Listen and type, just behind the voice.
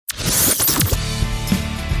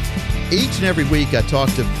Each and every week I talk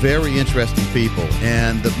to very interesting people,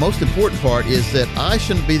 and the most important part is that I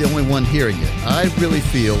shouldn't be the only one hearing it. I really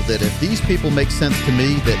feel that if these people make sense to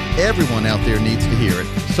me, that everyone out there needs to hear it.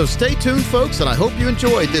 So stay tuned, folks, and I hope you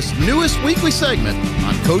enjoyed this newest weekly segment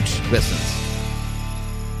on Coach Listens.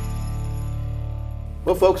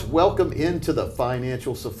 Well, folks, welcome into the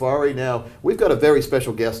Financial Safari. Now, we've got a very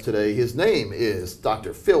special guest today. His name is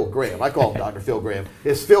Dr. Phil Graham. I call him Dr. Phil Graham.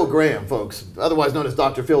 It's Phil Graham, folks, otherwise known as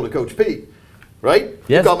Dr. Phil to Coach Pete, right?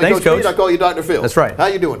 Yes, you call me thanks, Coach Pete, I call you Dr. Phil. That's right. How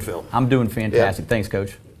you doing, Phil? I'm doing fantastic. Yeah. Thanks,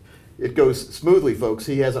 Coach. It goes smoothly, folks.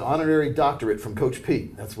 He has an honorary doctorate from Coach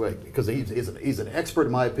Pete. That's why, because he's an expert,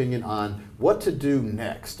 in my opinion, on what to do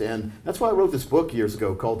next. And that's why I wrote this book years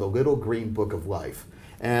ago called The Little Green Book of Life.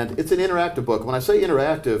 And it's an interactive book. When I say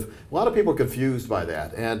interactive, a lot of people are confused by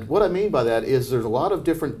that. And what I mean by that is there's a lot of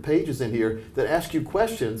different pages in here that ask you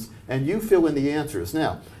questions and you fill in the answers.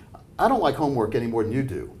 Now, I don't like homework any more than you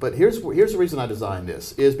do, but here's the reason I designed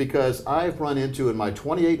this, is because I've run into, in my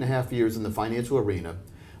 28 and a half years in the financial arena,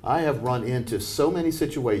 I have run into so many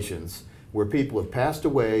situations where people have passed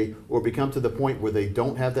away or become to the point where they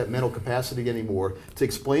don't have that mental capacity anymore to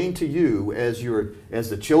explain to you as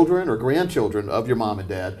the children or grandchildren of your mom and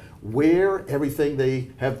dad where everything they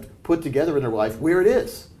have put together in their life, where it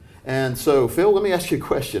is. And so, Phil, let me ask you a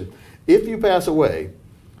question. If you pass away,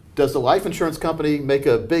 does the life insurance company make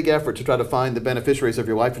a big effort to try to find the beneficiaries of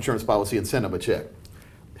your life insurance policy and send them a check?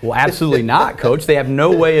 Well, absolutely not, Coach. They have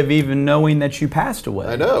no way of even knowing that you passed away.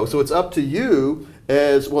 I know. So it's up to you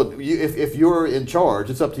as well. If you're in charge,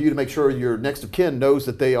 it's up to you to make sure your next of kin knows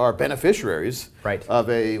that they are beneficiaries of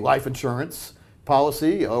a life insurance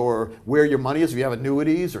policy, or where your money is. If you have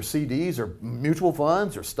annuities or CDs or mutual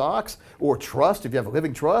funds or stocks or trust, if you have a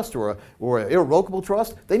living trust or an irrevocable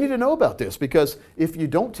trust, they need to know about this, because if you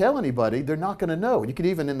don't tell anybody, they're not going to know. You can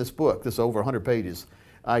even, in this book, this over 100 pages,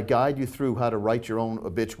 I guide you through how to write your own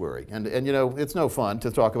obituary. And you know, it's no fun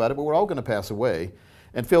to talk about it, but we're all going to pass away.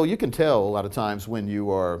 And Phil, you can tell a lot of times when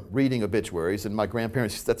you are reading obituaries, and my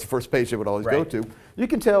grandparents, that's the first page they would always go to, you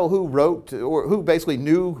can tell who wrote, or who basically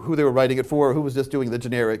knew who they were writing it for, or who was just doing the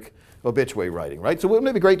generic obituary writing, right? So wouldn't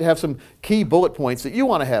it be great to have some key bullet points that you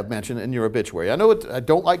want to have mentioned in your obituary? I know I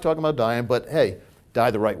don't like talking about dying, but hey,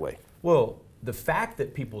 die the right way. Well, the fact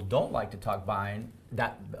that people don't like to talk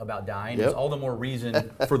about dying is all the more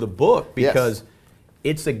reason for the book, because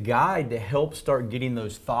it's a guide to help start getting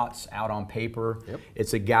those thoughts out on paper.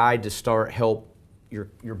 It's a guide to help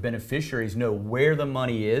your beneficiaries know where the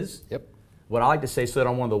money is. What I like to say, so that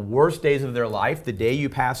on one of the worst days of their life, the day you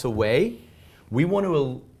pass away, we want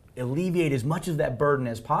to alleviate as much of that burden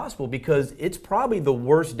as possible, because it's probably the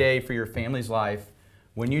worst day for your family's life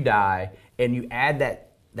when you die, and you add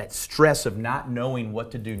that stress of not knowing what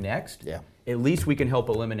to do next. At least we can help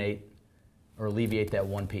eliminate or alleviate that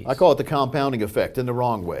one piece. I call it the compounding effect in the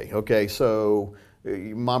wrong way. Okay, so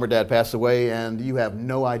mom or dad passed away and you have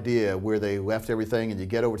no idea where they left everything, and you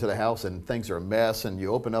get over to the house and things are a mess, and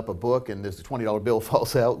you open up a book and there's a $20 bill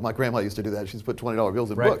falls out. My grandma used to do that. She used to put $20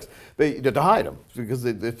 bills in books to hide them, because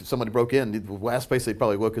if somebody broke in, the last place they'd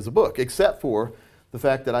probably look is a book, except for the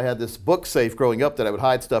fact that I had this book safe growing up that I would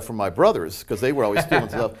hide stuff from my brothers, because they were always stealing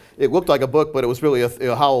stuff. It looked like a book, but it was really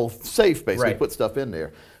a Howell safe, basically, put stuff in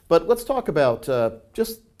there. But let's talk about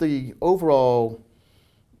just the overall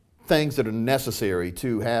things that are necessary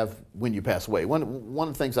to have when you pass away. One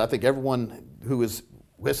of the things I think everyone who is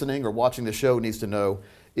listening or watching the show needs to know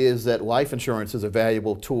is that life insurance is a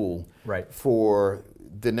valuable tool for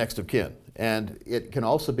the next of kin. And it can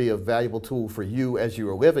also be a valuable tool for you as you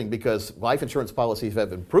are living, because life insurance policies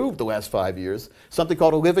have improved the last 5 years. Something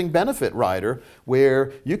called a living benefit rider,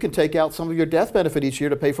 where you can take out some of your death benefit each year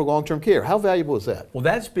to pay for long-term care. How valuable is that? Well,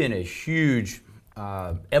 that's been a huge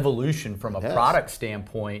evolution from a product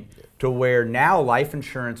standpoint, to where now life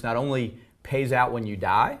insurance not only pays out when you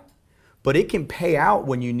die, but it can pay out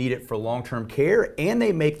when you need it for long-term care, and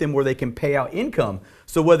they make them where they can pay out income.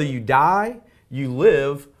 So whether you die, you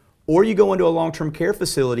live, or you go into a long-term care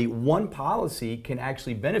facility, one policy can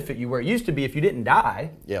actually benefit you, where it used to be if you didn't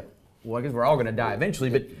die, well, I guess we're all going to die eventually,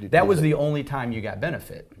 but that was the only time you got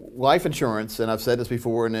benefit. Life insurance, and I've said this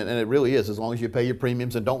before, and it really is, as long as you pay your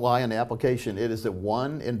premiums and don't lie on the application, it is the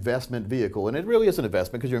one investment vehicle, and it really is an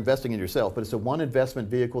investment because you're investing in yourself, but it's the one investment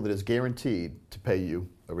vehicle that is guaranteed to pay you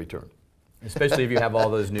a return. Especially if you have all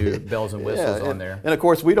those new bells and whistles on there. And of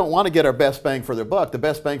course, we don't want to get our best bang for their buck. The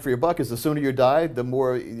best bang for your buck is the sooner you die, the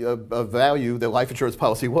more value the life insurance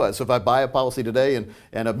policy was. So if I buy a policy today and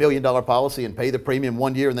 $1 million policy and pay the premium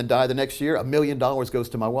 1 year and then die the next year, $1 million goes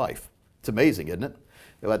to my wife. It's amazing, isn't it?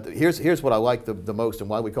 But here's what I like the most, and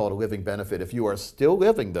why we call it a living benefit. If you are still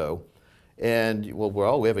living, though, and well, we're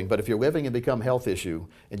all living, but if you're living and become a health issue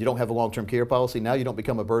and you don't have a long-term care policy, now you don't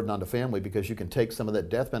become a burden on the family because you can take some of that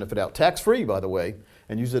death benefit out, tax-free, by the way,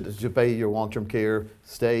 and use it to pay your long-term care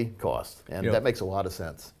stay cost. And that makes a lot of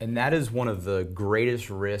sense. And that is one of the greatest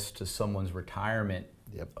risks to someone's retirement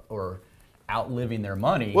or outliving their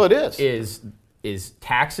money. Well, it is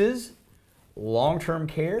taxes, long-term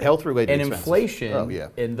care, health-related and expenses. Inflation. Oh, yeah.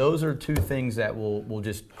 And those are two things that will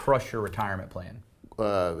just crush your retirement plan.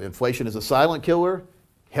 Inflation is a silent killer.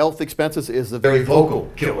 Health expenses is a very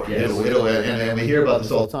vocal killer. Yes. And we hear about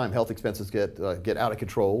this all the time. Health expenses get out of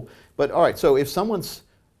control. But all right, so if someone's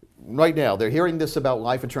right now, they're hearing this about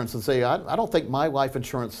life insurance and say, I don't think my life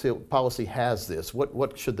insurance policy has this.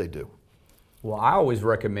 What should they do? Well, I always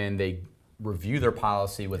recommend they review their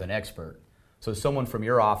policy with an expert. So someone from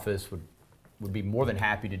your office would be more than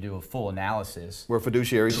happy to do a full analysis. We're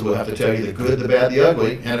fiduciaries, so we'll have to tell you the good, the bad, the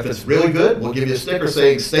ugly. And if it's really good, we'll give you a sticker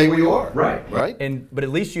saying stay where you are. Right. Right? But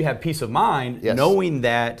at least you have peace of mind knowing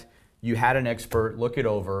that you had an expert look it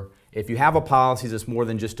over. If you have a policy that's more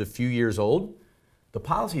than just a few years old, the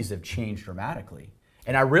policies have changed dramatically.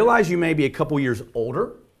 And I realize you may be a couple years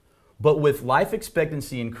older, but with life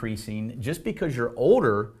expectancy increasing, just because you're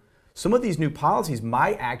older, some of these new policies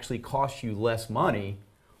might actually cost you less money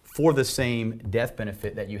for the same death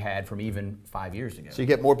benefit that you had from even 5 years ago. So you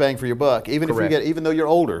get more bang for your buck. Even though you're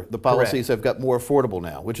older, the policies have got more affordable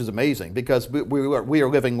now, which is amazing because we are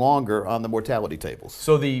living longer on the mortality tables.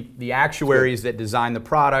 So the actuaries that design the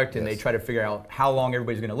product and they try to figure out how long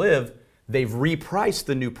everybody's going to live, they've repriced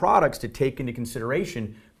the new products to take into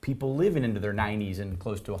consideration people living into their 90s and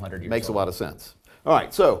close to 100 years Makes old. a lot of sense. All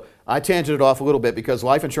right, so I tangented off a little bit because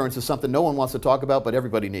life insurance is something no one wants to talk about, but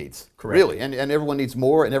everybody needs. Correct. Really, and everyone needs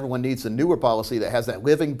more, and everyone needs a newer policy that has that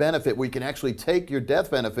living benefit where you can actually take your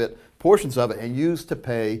death benefit, portions of it, and use to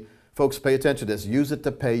pay, folks pay attention to this, use it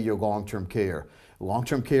to pay your long-term care.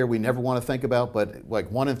 Long-term care we never want to think about, but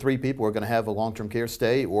like 1 in 3 people are going to have a long-term care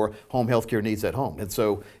stay or home health care needs at home. And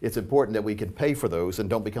so it's important that we can pay for those and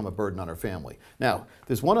don't become a burden on our family. Now,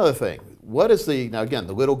 there's one other thing. Now again,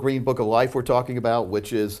 the Little Green Book of Life we're talking about,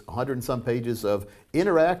 which is 100 and some pages of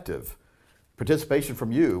interactive participation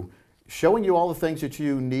from you, showing you all the things that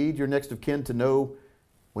you need your next of kin to know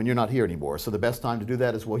when you're not here anymore. So the best time to do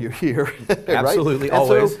that is while you're here. Right? Absolutely, and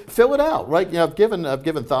always. So fill it out, right? You know, I've given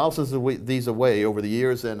thousands of these away over the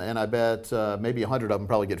years, and I bet maybe 100 of them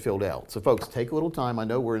probably get filled out. So folks, take a little time. I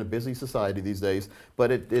know we're in a busy society these days, but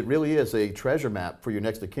it really is a treasure map for your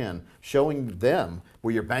next of kin, showing them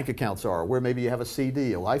where your bank accounts are, where maybe you have a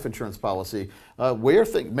CD, a life insurance policy,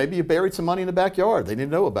 maybe you buried some money in the backyard. They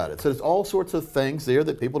didn't know about it. So there's all sorts of things there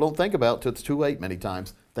that people don't think about till it's too late many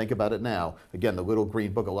times. Think about it now. Again, the Little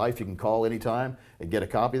Green Book of Life, you can call anytime and get a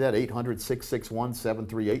copy of that.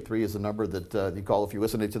 800-661-7383 is the number that you call if you're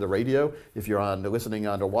listening to the radio. If you're listening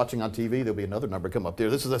or watching on TV, there'll be another number come up there.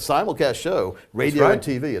 This is a simulcast show, radio and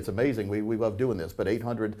TV. It's amazing. We love doing this. But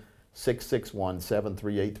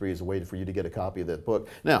 800-661-7383 is a way for you to get a copy of that book.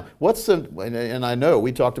 Now, and I know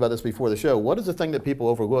we talked about this before the show, what is the thing that people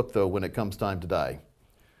overlook, though, when it comes time to die?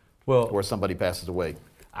 Well, or somebody passes away?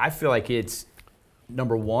 I feel like it's,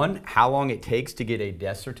 number one, how long it takes to get a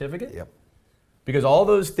death certificate. Yep. Because all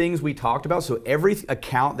those things we talked about, so every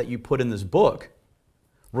account that you put in this book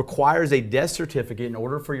requires a death certificate in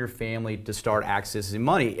order for your family to start accessing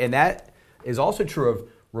money. And that is also true of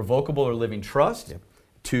revocable or living trust,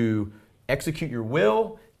 to execute your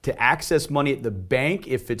will, to access money at the bank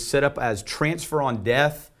if it's set up as transfer on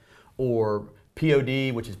death or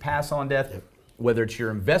POD, which is pass on death. Whether it's your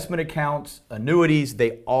investment accounts, annuities,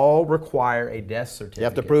 they all require a death certificate. You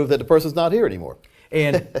have to prove that the person's not here anymore.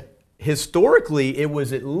 And historically, it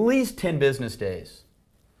was at least 10 business days.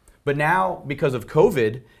 But now, because of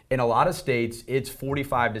COVID, in a lot of states, it's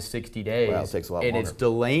 45 to 60 days. Wow, it takes a lot and longer. it's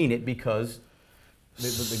delaying it because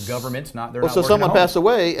the government's not, they're Well, not so working someone at home. passed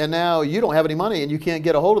away, and now you don't have any money, and you can't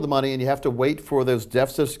get a hold of the money, and you have to wait for those death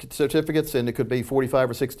certificates, and it could be 45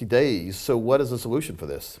 or 60 days. So what is the solution for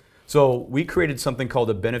this? So we created something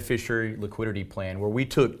called a beneficiary liquidity plan, where we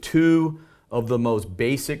took two of the most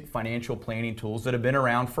basic financial planning tools that have been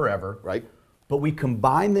around forever. Right. But we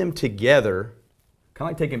combine them together, kind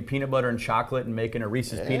of like taking peanut butter and chocolate and making a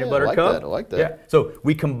Reese's peanut butter cup. I like that. Yeah. So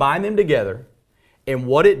we combine them together, and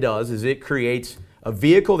what it does is it creates a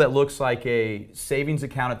vehicle that looks like a savings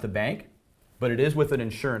account at the bank, but it is with an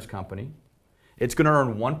insurance company. It's going to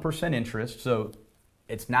earn 1% interest, so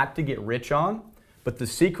it's not to get rich on. But the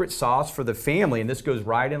secret sauce for the family, and this goes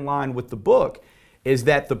right in line with the book, is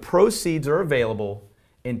that the proceeds are available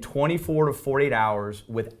in 24 to 48 hours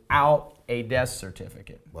without a death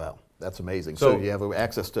certificate. Wow. That's amazing. So you have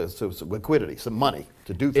access to some liquidity, some money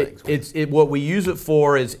to do things. What we use it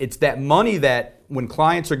for is it's that money that when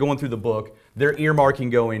clients are going through the book, they're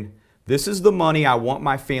earmarking going, this is the money I want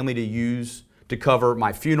my family to use to cover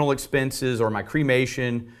my funeral expenses or my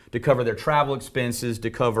cremation, to cover their travel expenses, to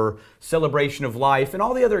cover celebration of life, and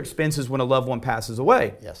all the other expenses when a loved one passes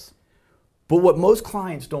away. Yes. But what most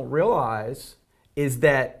clients don't realize is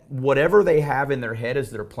that whatever they have in their head as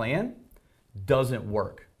their plan doesn't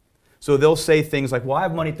work. So they'll say things like, well, I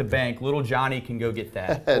have money at the bank, little Johnny can go get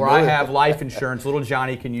that. Or I have life insurance, little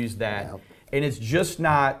Johnny can use that. Yeah. And it's just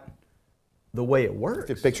not the way it works.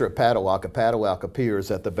 If you picture a padlock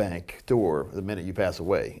appears at the bank door the minute you pass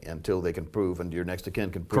away until they can prove, and your next of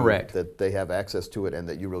kin can prove Correct. that they have access to it and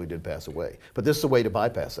that you really did pass away. But this is a way to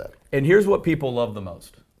bypass that. And here's what people love the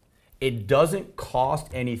most. It doesn't cost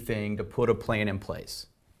anything to put a plan in place.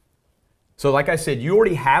 So like I said, you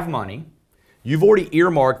already have money. You've already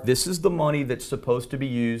earmarked, this is the money that's supposed to be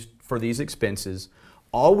used for these expenses.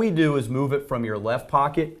 All we do is move it from your left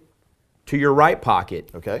pocket to your right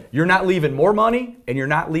pocket. Okay. You're not leaving more money and you're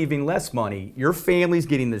not leaving less money. Your family's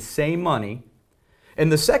getting the same money.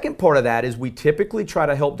 And the second part of that is we typically try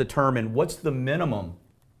to help determine what's the minimum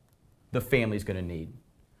the family's going to need.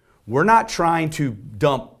 We're not trying to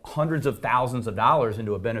dump hundreds of thousands of dollars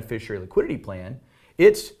into a beneficiary liquidity plan.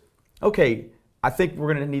 It's, okay, I think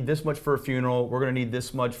we're going to need this much for a funeral. We're going to need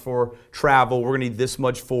this much for travel. We're going to need this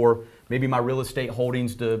much for maybe my real estate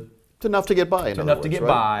holdings to... It's enough to get by, in other words,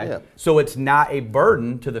 right? Yeah. So it's not a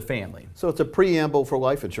burden to the family. So it's a preamble for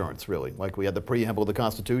life insurance, really. Like we had the preamble of the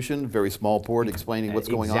Constitution, very small port explaining what's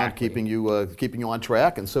going on, keeping you on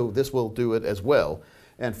track, and so this will do it as well.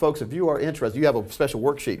 And folks, if you are interested, you have a special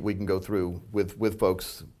worksheet we can go through with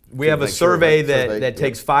folks. We have a survey that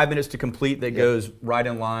takes 5 minutes to complete that goes right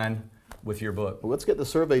in line with your book. Well, let's get the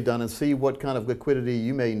survey done and see what kind of liquidity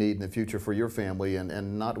you may need in the future for your family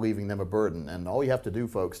and not leaving them a burden. And all you have to do,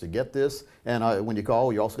 folks, to get this, and when you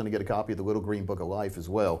call, you're also going to get a copy of the Little Green Book of Life as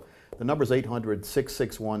well. The number is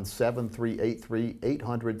 800-661-7383,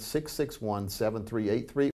 800-661-7383.